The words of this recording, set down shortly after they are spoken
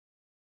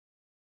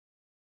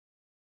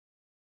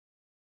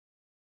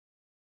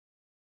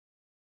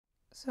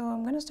So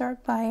I'm going to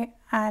start by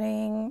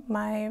adding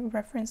my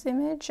reference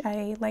image.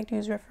 I like to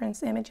use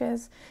reference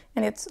images,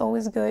 and it's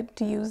always good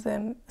to use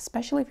them,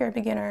 especially if you're a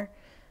beginner,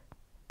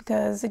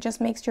 because it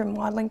just makes your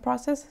modeling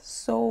process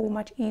so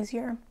much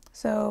easier.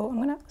 So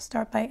I'm going to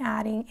start by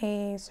adding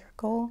a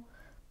circle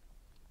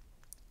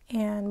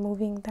and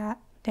moving that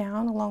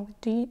down along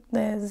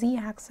the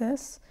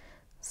z-axis,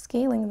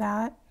 scaling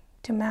that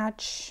to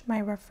match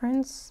my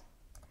reference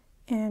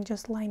and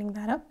just lining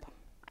that up.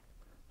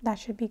 That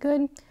should be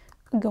good.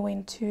 Go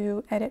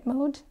into edit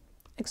mode,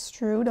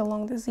 extrude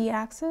along the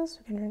z-axis.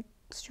 We can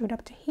extrude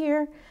up to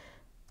here,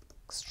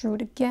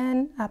 extrude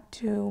again up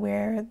to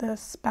where the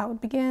spout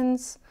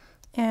begins,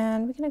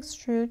 and we can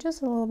extrude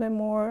just a little bit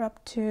more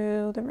up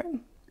to the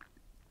rim.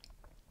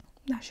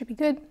 That should be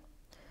good.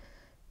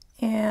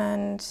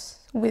 And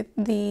with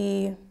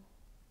the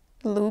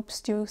loops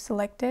still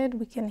selected,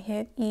 we can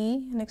hit E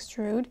and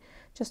extrude,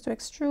 just to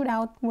extrude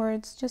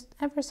outwards just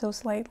ever so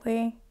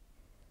slightly.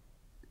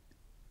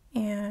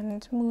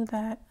 And move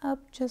that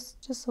up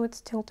just so it's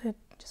tilted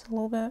just a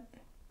little bit.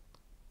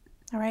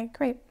 All right,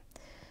 great.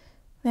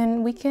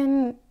 Then we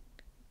can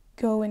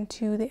go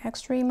into the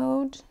X-ray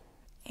mode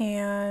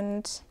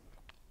and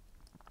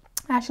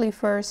actually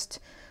first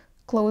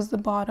close the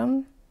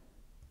bottom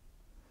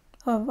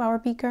of our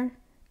beaker.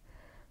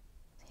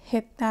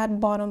 Hit that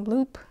bottom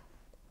loop.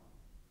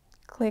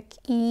 Click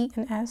E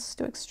and S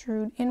to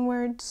extrude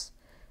inwards.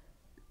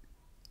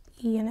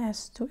 E and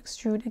S to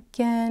extrude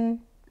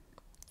again.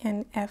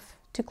 And F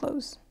to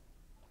close.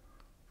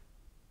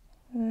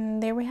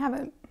 And there we have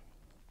it.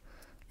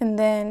 And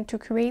then to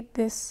create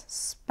this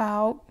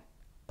spout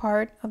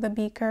part of the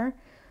beaker,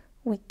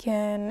 we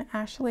can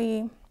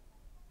actually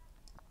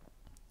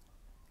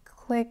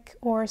click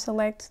or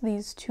select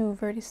these two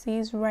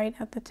vertices right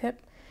at the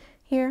tip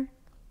here.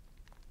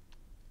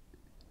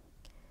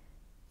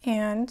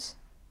 And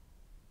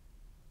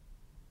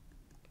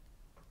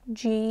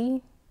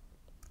G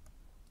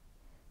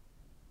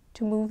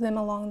to move them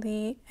along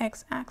the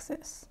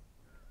x-axis.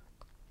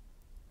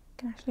 You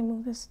can actually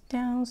move this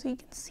down so you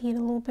can see it a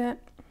little bit.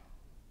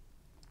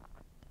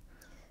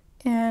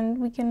 And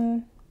we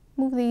can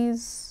move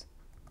these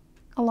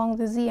along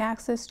the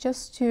z-axis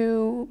just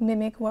to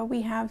mimic what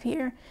we have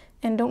here.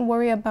 And don't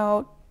worry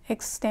about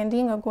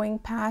extending or going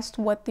past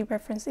what the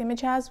reference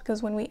image has,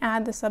 because when we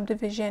add the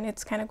subdivision,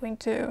 it's kind of going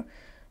to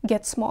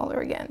get smaller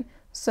again.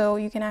 So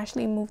you can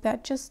actually move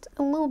that just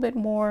a little bit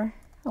more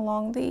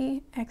along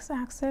the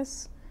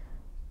x-axis.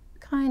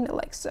 Kind of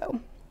like so.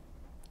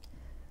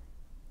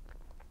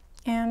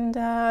 And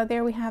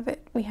there we have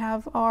it. We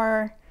have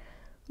our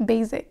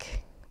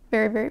basic,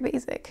 very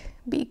basic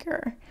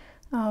beaker.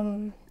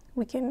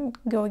 We can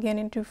go again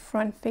into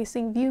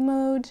front-facing view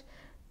mode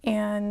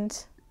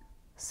and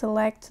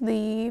select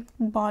the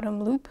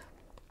bottom loop.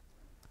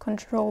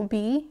 Control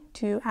B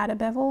to add a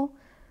bevel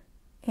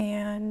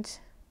and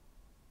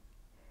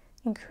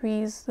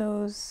increase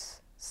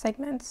those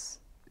segments,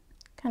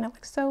 kind of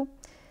like so.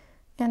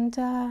 And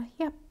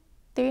yeah.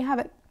 There you have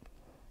it,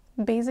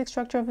 basic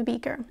structure of a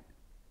beaker.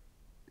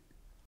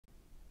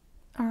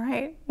 All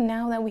right,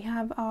 now that we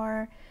have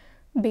our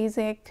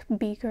basic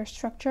beaker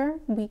structure,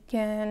 we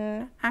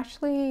can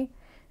actually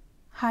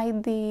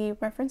hide the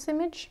reference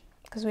image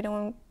because we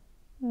don't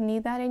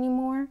need that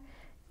anymore.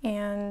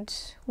 And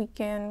we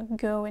can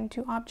go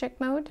into object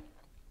mode.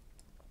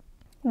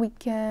 We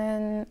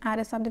can add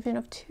a subdivision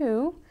of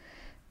 2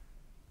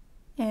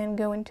 and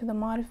go into the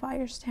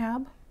modifiers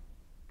tab.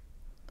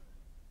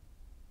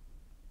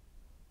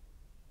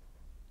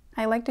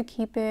 I like to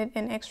keep it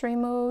in X-ray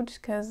mode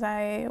because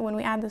when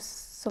we add the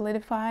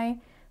solidify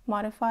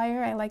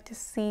modifier, I like to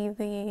see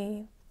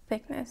the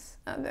thickness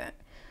of it.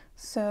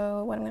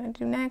 So what I'm going to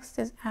do next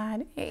is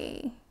add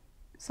a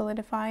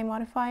solidify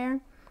modifier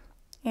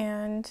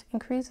and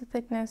increase the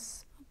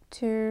thickness up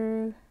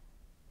to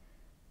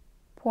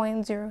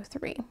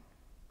 0.03.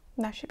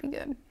 That should be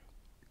good.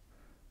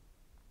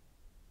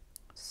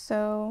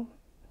 So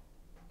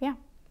yeah,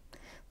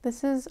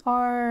 this is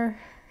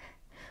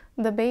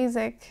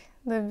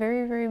the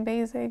very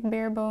basic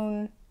bare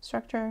bone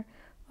structure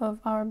of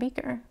our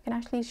beaker. You can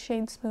actually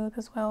shade smooth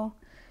as well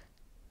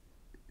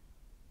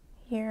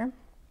here.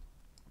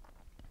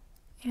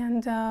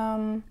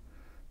 And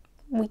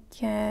we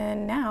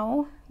can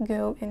now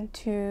go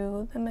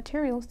into the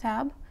materials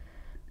tab,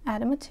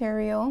 add a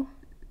material,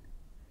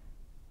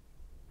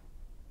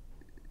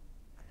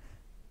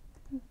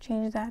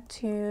 change that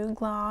to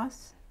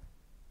glass,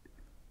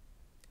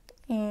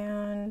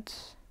 and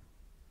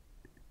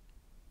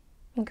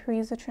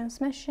increase the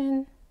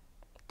transmission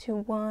to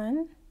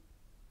 1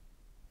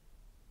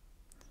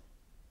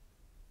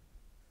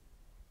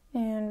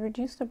 and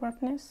reduce the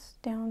roughness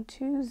down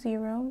to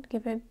 0 to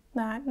give it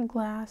that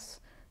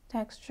glass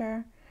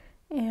texture.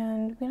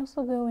 And we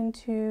also go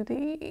into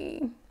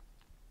the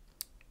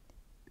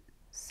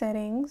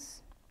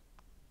settings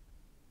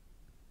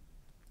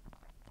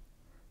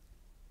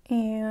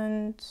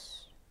and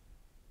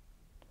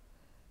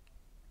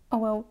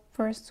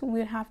first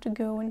we'd have to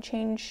go and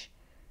change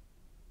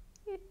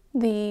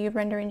the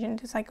render engine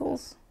to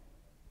cycles.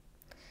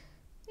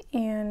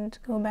 and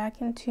go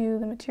back into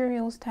the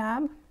Materials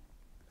tab.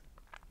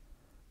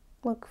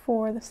 Look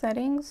for the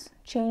settings,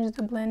 change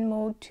the blend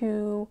mode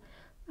to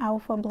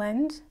Alpha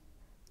Blend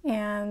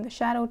and the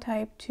shadow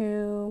type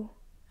to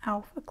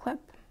Alpha Clip.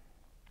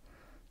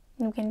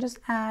 And we can just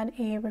add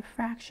a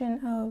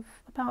refraction of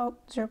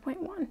about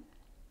 0.1.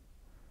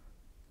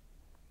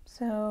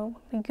 So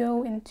we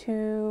go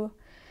into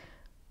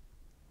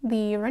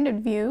the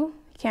rendered view.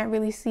 You can't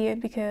really see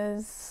it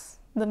because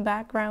the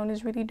background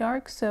is really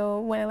dark. So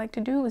what I like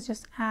to do is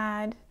just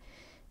add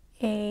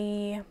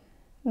a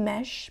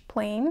mesh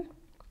plane.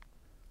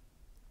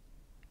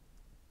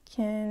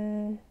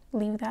 Can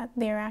leave that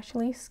there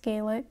actually,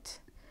 scale it,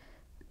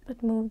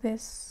 but move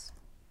this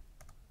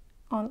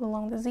on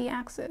along the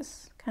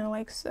z-axis, kind of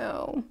like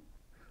so.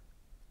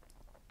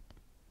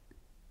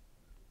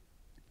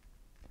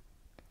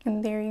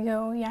 And there you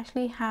go. You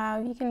actually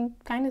have, you can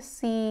kind of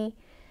see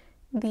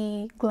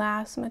the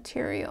glass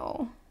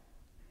material.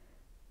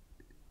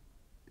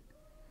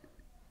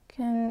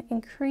 Can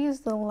increase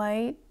the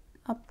light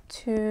up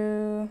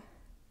to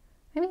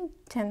maybe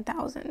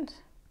 10,000.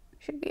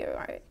 Should be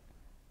alright.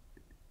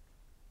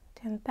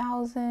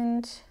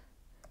 10,000.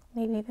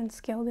 Maybe even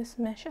scale this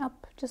mesh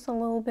up just a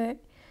little bit.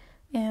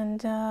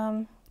 And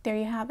there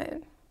you have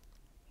it.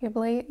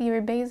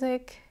 Your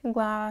basic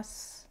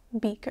glass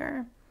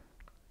beaker.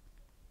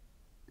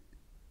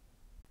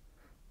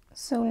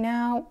 So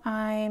now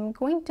I'm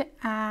going to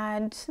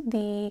add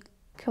the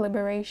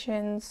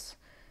calibrations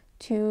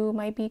to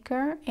my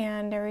beaker,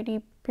 and I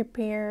already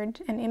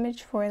prepared an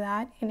image for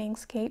that in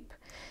Inkscape.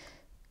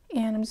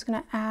 And I'm just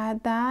going to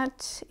add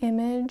that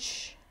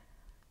image,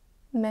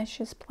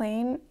 mesh is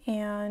plain,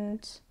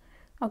 and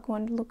I'll go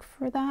and look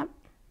for that.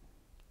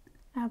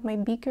 I have my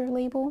beaker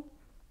label.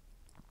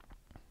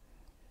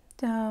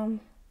 I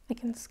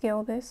can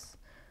scale this,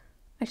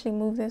 actually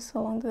move this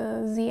along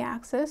the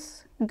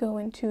z-axis, go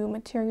into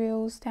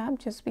Materials tab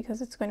just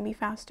because it's going to be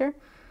faster.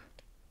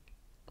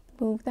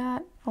 Move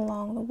that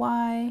along the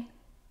y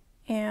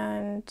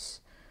and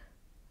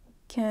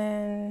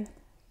can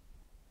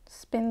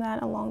spin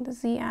that along the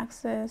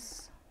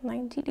z-axis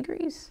 90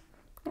 degrees.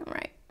 All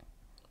right,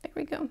 there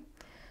we go.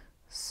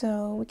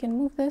 So we can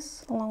move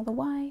this along the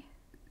y,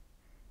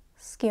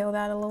 scale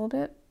that a little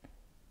bit.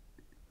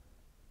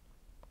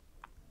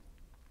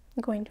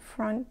 Going to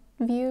front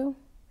view,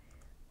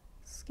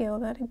 scale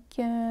that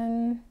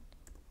again,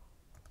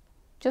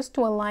 just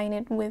to align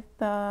it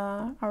with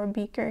our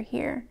beaker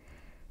here.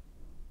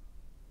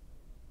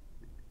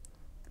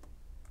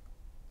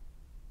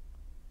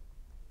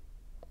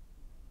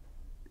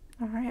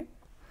 All right,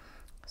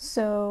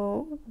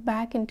 so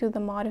back into the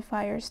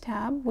modifiers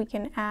tab, we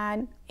can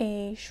add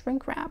a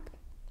shrink wrap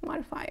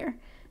modifier,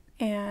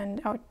 and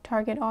our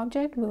target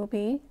object will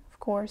be, of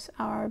course,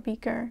 our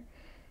beaker.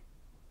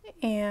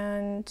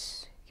 And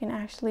you can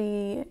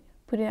actually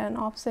put it at an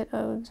offset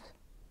of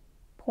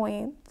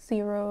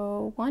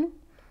 0.01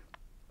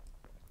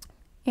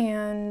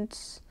 and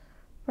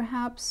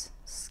perhaps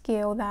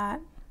scale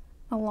that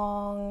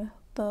along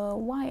the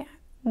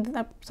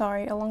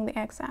along the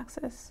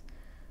x-axis.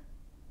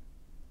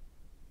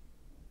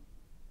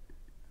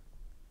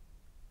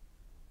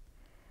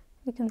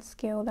 We can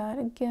scale that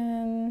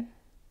again.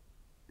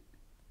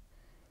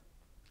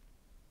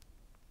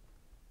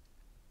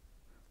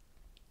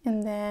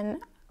 And then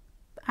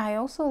I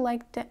also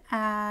like to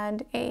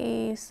add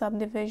a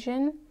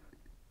subdivision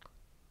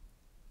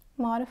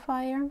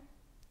modifier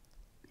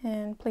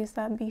and place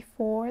that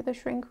before the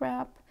shrink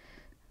wrap.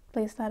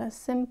 Place that as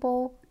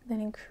simple, then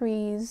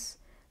increase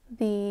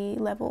the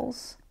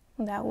levels.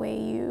 That way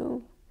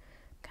you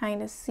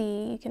kind of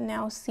see, you can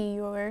now see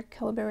your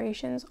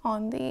calibrations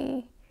on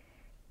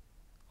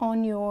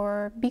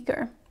your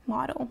beaker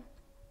model.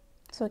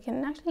 So we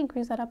can actually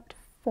increase that up to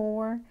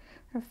 4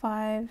 or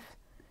 5.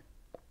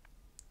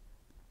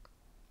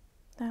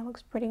 That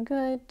looks pretty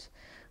good.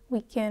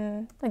 We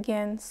can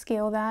again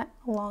scale that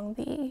along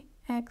the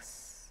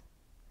x-axis.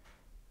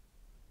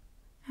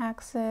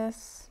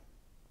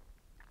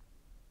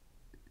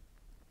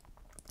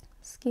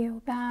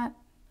 Scale that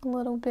a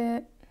little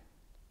bit.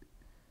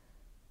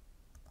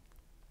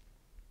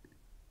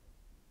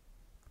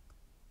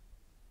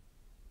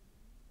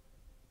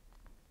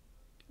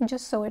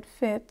 Just so it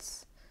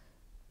fits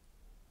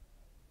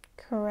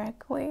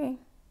correctly.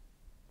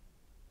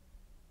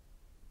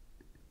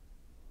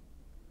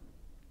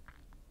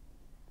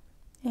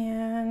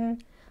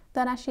 And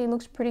that actually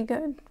looks pretty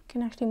good. We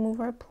can actually move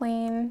our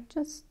plane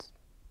just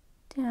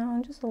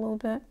down just a little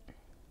bit.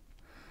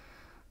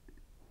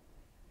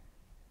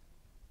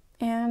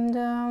 And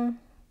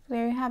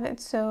there you have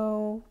it.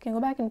 So you can go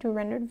back into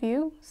rendered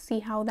view, see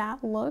how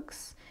that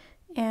looks,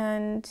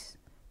 and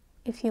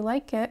if you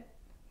like it,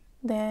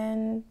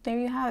 then there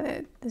you have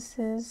it. This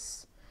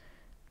is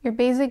your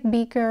basic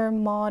beaker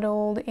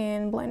modeled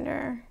in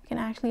Blender. You can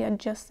actually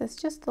adjust this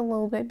just a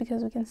little bit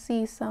because we can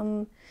see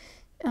some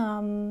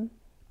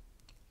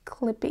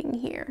clipping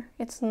here.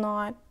 It's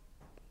not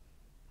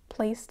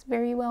placed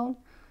very well,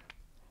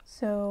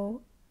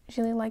 so I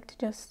usually like to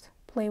just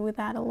play with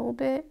that a little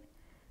bit.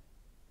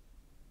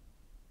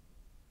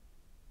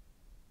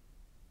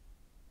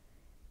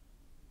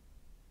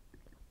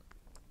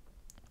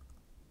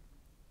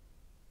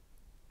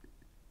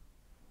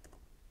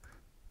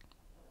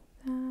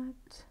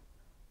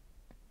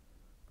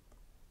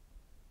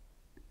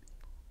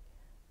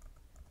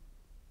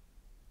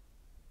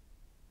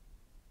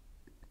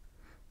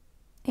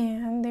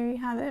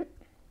 it.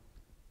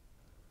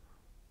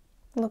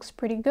 Looks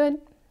pretty good.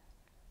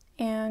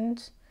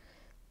 And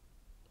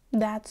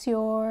that's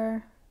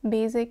your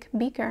basic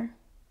beaker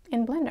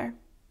in Blender.